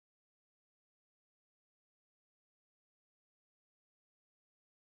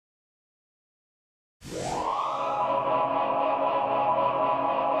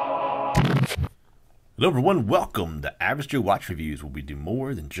Hello everyone, welcome to AvgJoeWatchReviews, where we do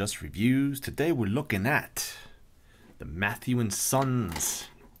more than just reviews. Today we're looking at the Matthew & Sons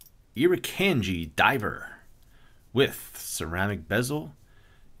Irukandji Diver with ceramic bezel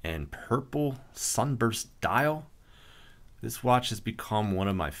and purple sunburst dial. This watch has become one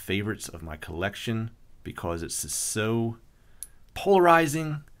of my favorites of my collection because it's just so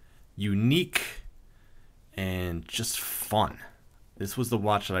polarizing, unique, and just fun. This was the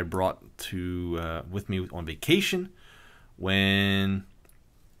watch that I brought to with me on vacation when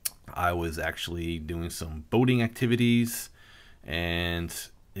I was actually doing some boating activities, and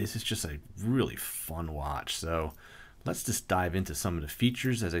this is just a really fun watch. So let's just dive into some of the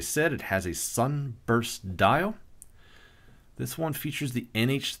features. As I said, it has a sunburst dial. This one features the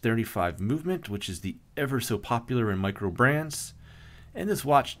NH-35 movement, which is the ever so popular in Microbrands, and this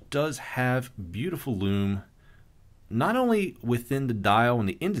watch does have beautiful lume, not only within the dial and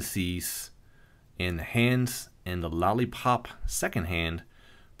the indices and the hands and the lollipop second hand,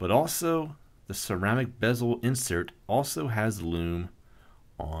 but also the ceramic bezel insert also has lume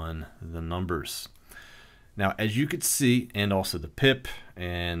on the numbers. Now, as you could see, and also the pip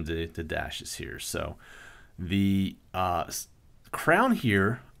and the dashes here. So the crown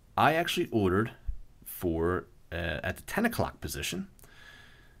here, I actually ordered for at the 10 o'clock position.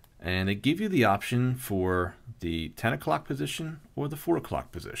 And they give you the option for the 10 o'clock position or the 4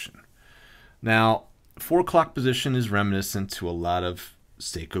 o'clock position. Now, 4 o'clock position is reminiscent to a lot of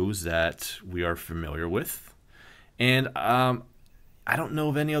Seikos that we are familiar with. And I don't know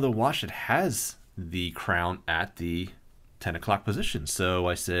of any other watch that has the crown at the 10 o'clock position. So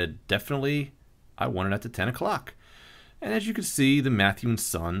I said, definitely, I want it at the 10 o'clock. And as you can see, the Matthew &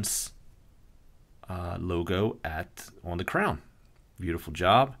 Sons logo on the crown. Beautiful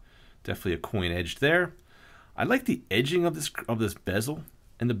job. Definitely a coin edge there. I like the edging of this bezel,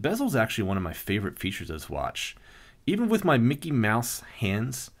 and the bezel is actually one of my favorite features of this watch. Even with my Mickey Mouse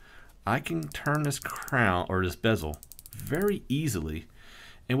hands, I can turn this crown or this bezel very easily.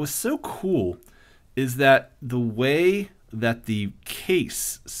 And what's so cool is that the way that the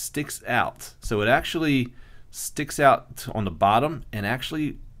case sticks out, so it actually sticks out on the bottom and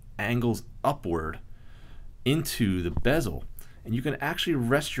actually angles upward into the bezel. And you can actually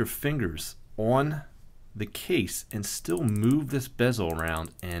rest your fingers on the case and still move this bezel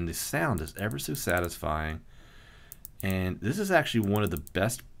around, and the sound is ever so satisfying. And this is actually one of the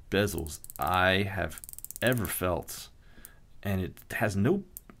best bezels I have ever felt, and it has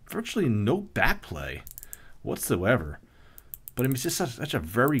virtually no backplay whatsoever. But I mean, it's just such a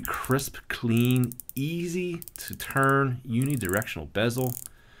very crisp, clean, easy to turn unidirectional bezel.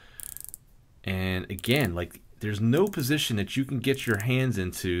 And again, like, there's no position that you can get your hands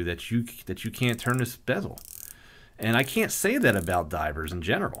into that you can't turn this bezel. And I can't say that about divers in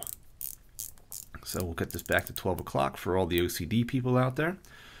general. So we'll get this back to 12 o'clock for all the OCD people out there.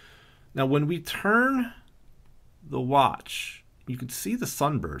 Now, when we turn the watch, you can see the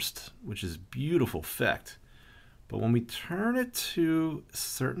sunburst, which is a beautiful effect. But when we turn it to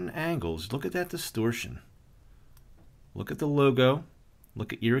certain angles, look at that distortion. Look at the logo,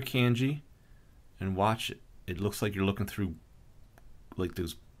 look at Irukandji, and watch it. It looks like you're looking through like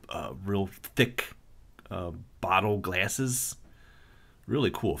those real thick bottle glasses.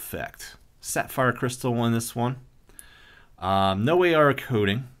 Really cool effect. Sapphire crystal on this one. No AR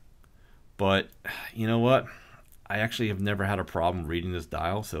coating, but you know what? I actually have never had a problem reading this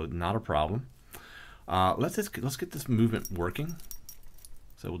dial, so not a problem. Let's get this movement working.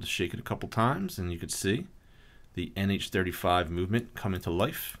 So we'll just shake it a couple times, and you can see the NH-35 movement come into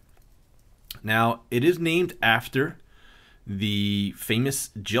life. Now, it is named after the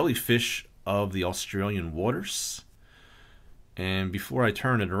famous jellyfish of the Australian waters. And before I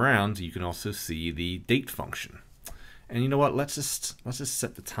turn it around, you can also see the date function. And you know what? Let's just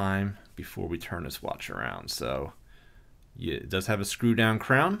set the time before we turn this watch around. So yeah, it does have a screw down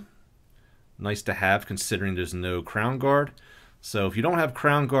crown. Nice to have, considering there's no crown guard. So if you don't have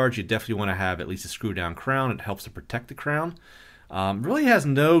crown guards, you definitely want to have at least a screw down crown. It helps to protect the crown. Really has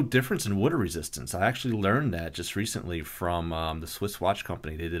no difference in water resistance. I actually learned that just recently from the Swiss watch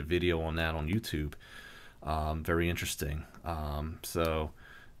company. They did a video on that on YouTube. Very interesting.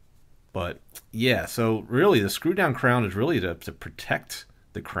 But yeah, so really the screw down crown is really to protect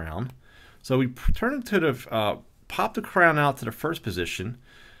the crown. So we turn it to the, pop the crown out to the first position,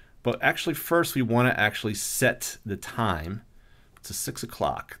 but actually first we want to actually set the time to 6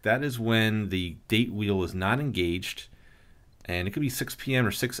 o'clock. That is when the date wheel is not engaged. And it could be 6 p.m.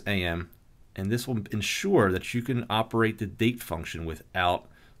 or 6 a.m. And this will ensure that you can operate the date function without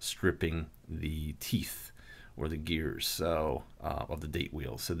stripping the teeth or the gears of the date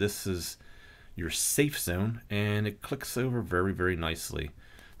wheel. So this is your safe zone, and it clicks over very, very nicely.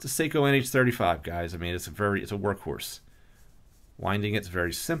 It's a Seiko NH-35, guys. I mean, it's a workhorse. Winding it's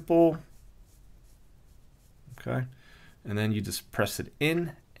very simple. Okay, and then you just press it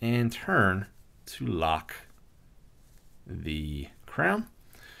in and turn to lock the crown.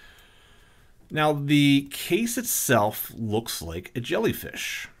 Now the case itself looks like a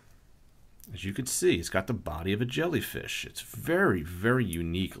jellyfish. As you can see, it's got the body of a jellyfish. It's very, very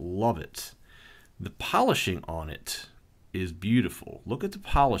unique. Love it. The polishing on it is beautiful. Look at the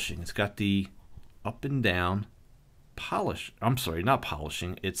polishing. It's got the up and down polish. I'm sorry, not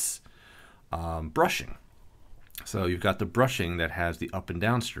polishing. It's brushing. So you've got the brushing that has the up and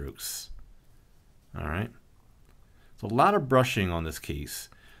down strokes. All right. So a lot of brushing on this case.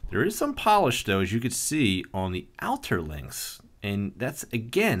 There is some polish, though, as you can see, on the outer links. And that's,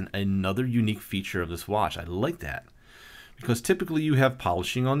 again, another unique feature of this watch. I like that. Because typically you have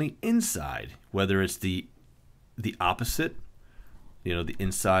polishing on the inside, whether it's the opposite, you know, the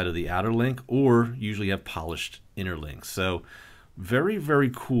inside of the outer link, or usually have polished inner links. So very,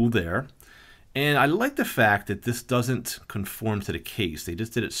 very cool there. And I like the fact that this doesn't conform to the case. They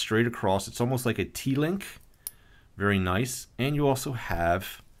just did it straight across. It's almost like a T-link. Very nice. And you also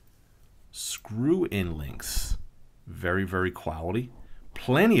have screw-in links. Very, very quality.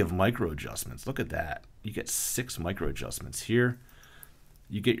 Plenty of micro adjustments. Look at that. You get 6 micro adjustments here.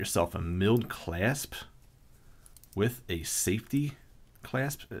 You get yourself a milled clasp with a safety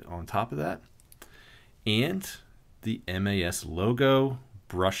clasp on top of that. And the MAS logo,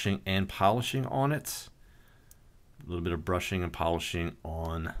 brushing and polishing on it. A little bit of brushing and polishing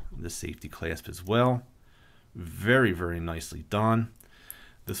on the safety clasp as well. Very, very nicely done.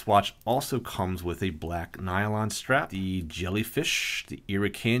 This watch also comes with a black nylon strap. The jellyfish, the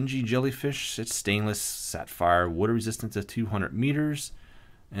Irukandji jellyfish, it's stainless, sapphire, water resistant to 200 meters.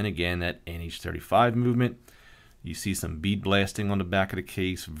 And again, that NH-35 movement. You see some bead blasting on the back of the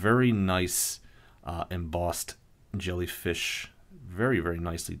case. Very nice embossed jellyfish. Very, very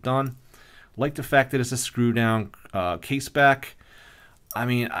nicely done. Like the fact that it's a screw down case back. I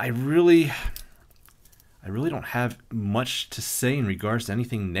mean, I really don't have much to say in regards to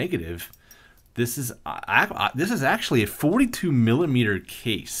anything negative. This is actually a 42 millimeter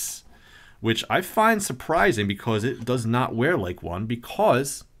case, which I find surprising because it does not wear like one,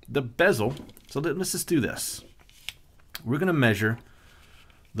 because the bezel. So let's just do this. We're going to measure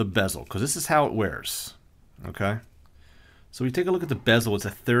the bezel because this is how it wears. Okay. So we take a look at the bezel. It's a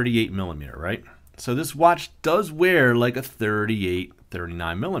 38 millimeter, right? So this watch does wear like a 38,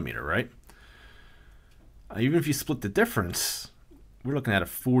 39 millimeter, right? Even if you split the difference, we're looking at a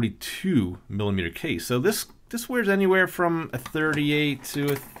 42 millimeter case. So this wears anywhere from a 38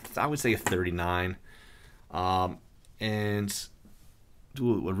 to I would say a 39. And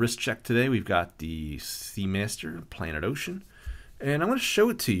do a wrist check today. We've got the Seamaster Planet Ocean, and I'm going to show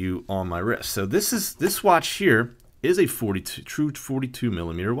it to you on my wrist. So this watch here is a true 42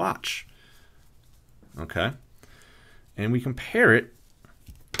 millimeter watch. Okay, and we compare it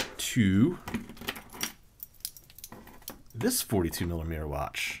to this 42 millimeter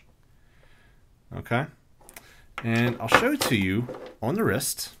watch. Okay, and I'll show it to you on the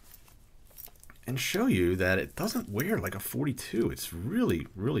wrist and show you that it doesn't wear like a 42. It's really,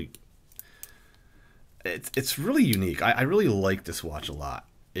 really, it's really unique. I really like this watch a lot.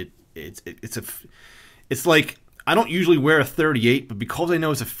 It's like, I don't usually wear a 38, but because I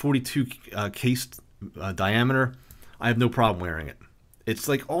know it's a 42 case diameter, I have no problem wearing it. It's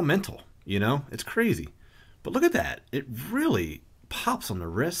like all mental, you know? It's crazy. But look at that. It really pops on the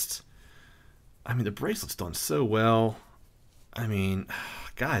wrist. I mean, the bracelet's done so well. I mean,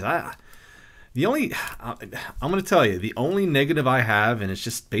 guys, I'm going to tell you, the only negative I have, and it's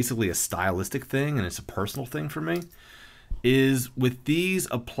just basically a stylistic thing, and it's a personal thing for me, is with these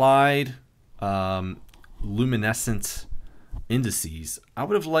applied luminescent indices, I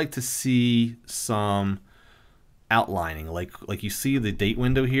would have liked to see some outlining, like you see the date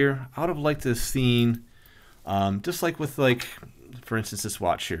window here. I would have liked to have seen, just like with, like, for instance, this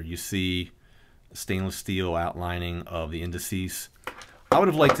watch here, you see stainless steel outlining of the indices. I would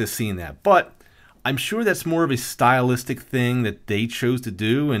have liked to have seen that, but I'm sure that's more of a stylistic thing that they chose to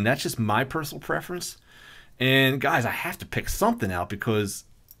do, and that's just my personal preference. And guys, I have to pick something out because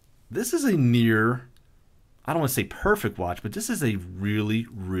this is a near, I don't want to say perfect watch, but this is a really,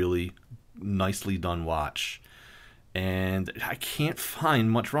 really nicely done watch. And I can't find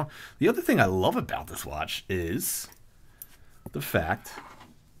much wrong. The other thing I love about this watch is the fact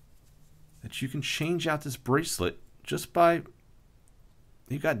that you can change out this bracelet just by,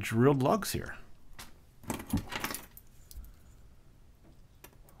 you got drilled lugs here.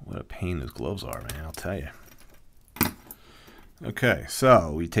 What a pain those gloves are, man, I'll tell you. Okay,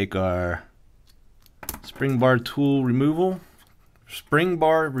 so we take our spring bar removal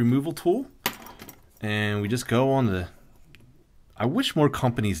tool, and we just go on the... I wish more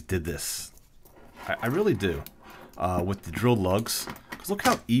companies did this. I really do. With the drill lugs, because look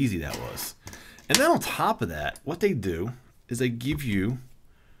how easy that was. And then on top of that, what they do is they give you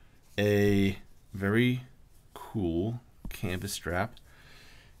a very cool canvas strap,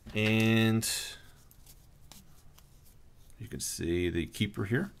 and you can see the keeper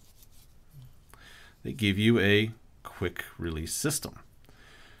here. They give you a quick release system.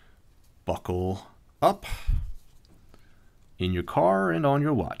 Buckle up in your car and on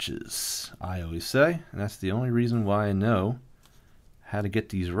your watches, I always say, and that's the only reason why I know how to get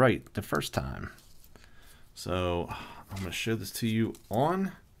these right the first time. So I'm going to show this to you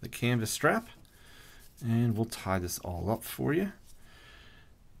on the canvas strap, and we'll tie this all up for you.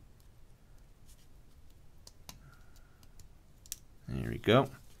 There we go.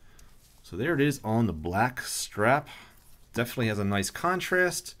 So there it is on the black strap. Definitely has a nice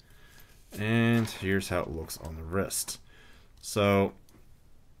contrast. And here's how it looks on the wrist. So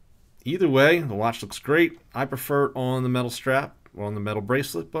either way, the watch looks great. I prefer it on the metal strap or on the metal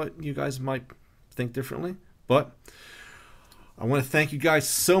bracelet, but you guys might think differently. But I want to thank you guys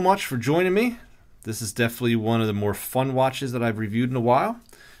so much for joining me. This is definitely one of the more fun watches that I've reviewed in a while.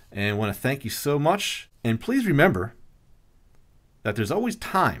 And I want to thank you so much. And please remember that there's always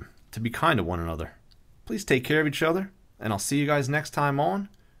time to be kind to one another. Please take care of each other, and I'll see you guys next time on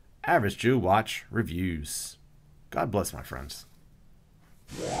Average Joe Watch Reviews. God bless, my friends.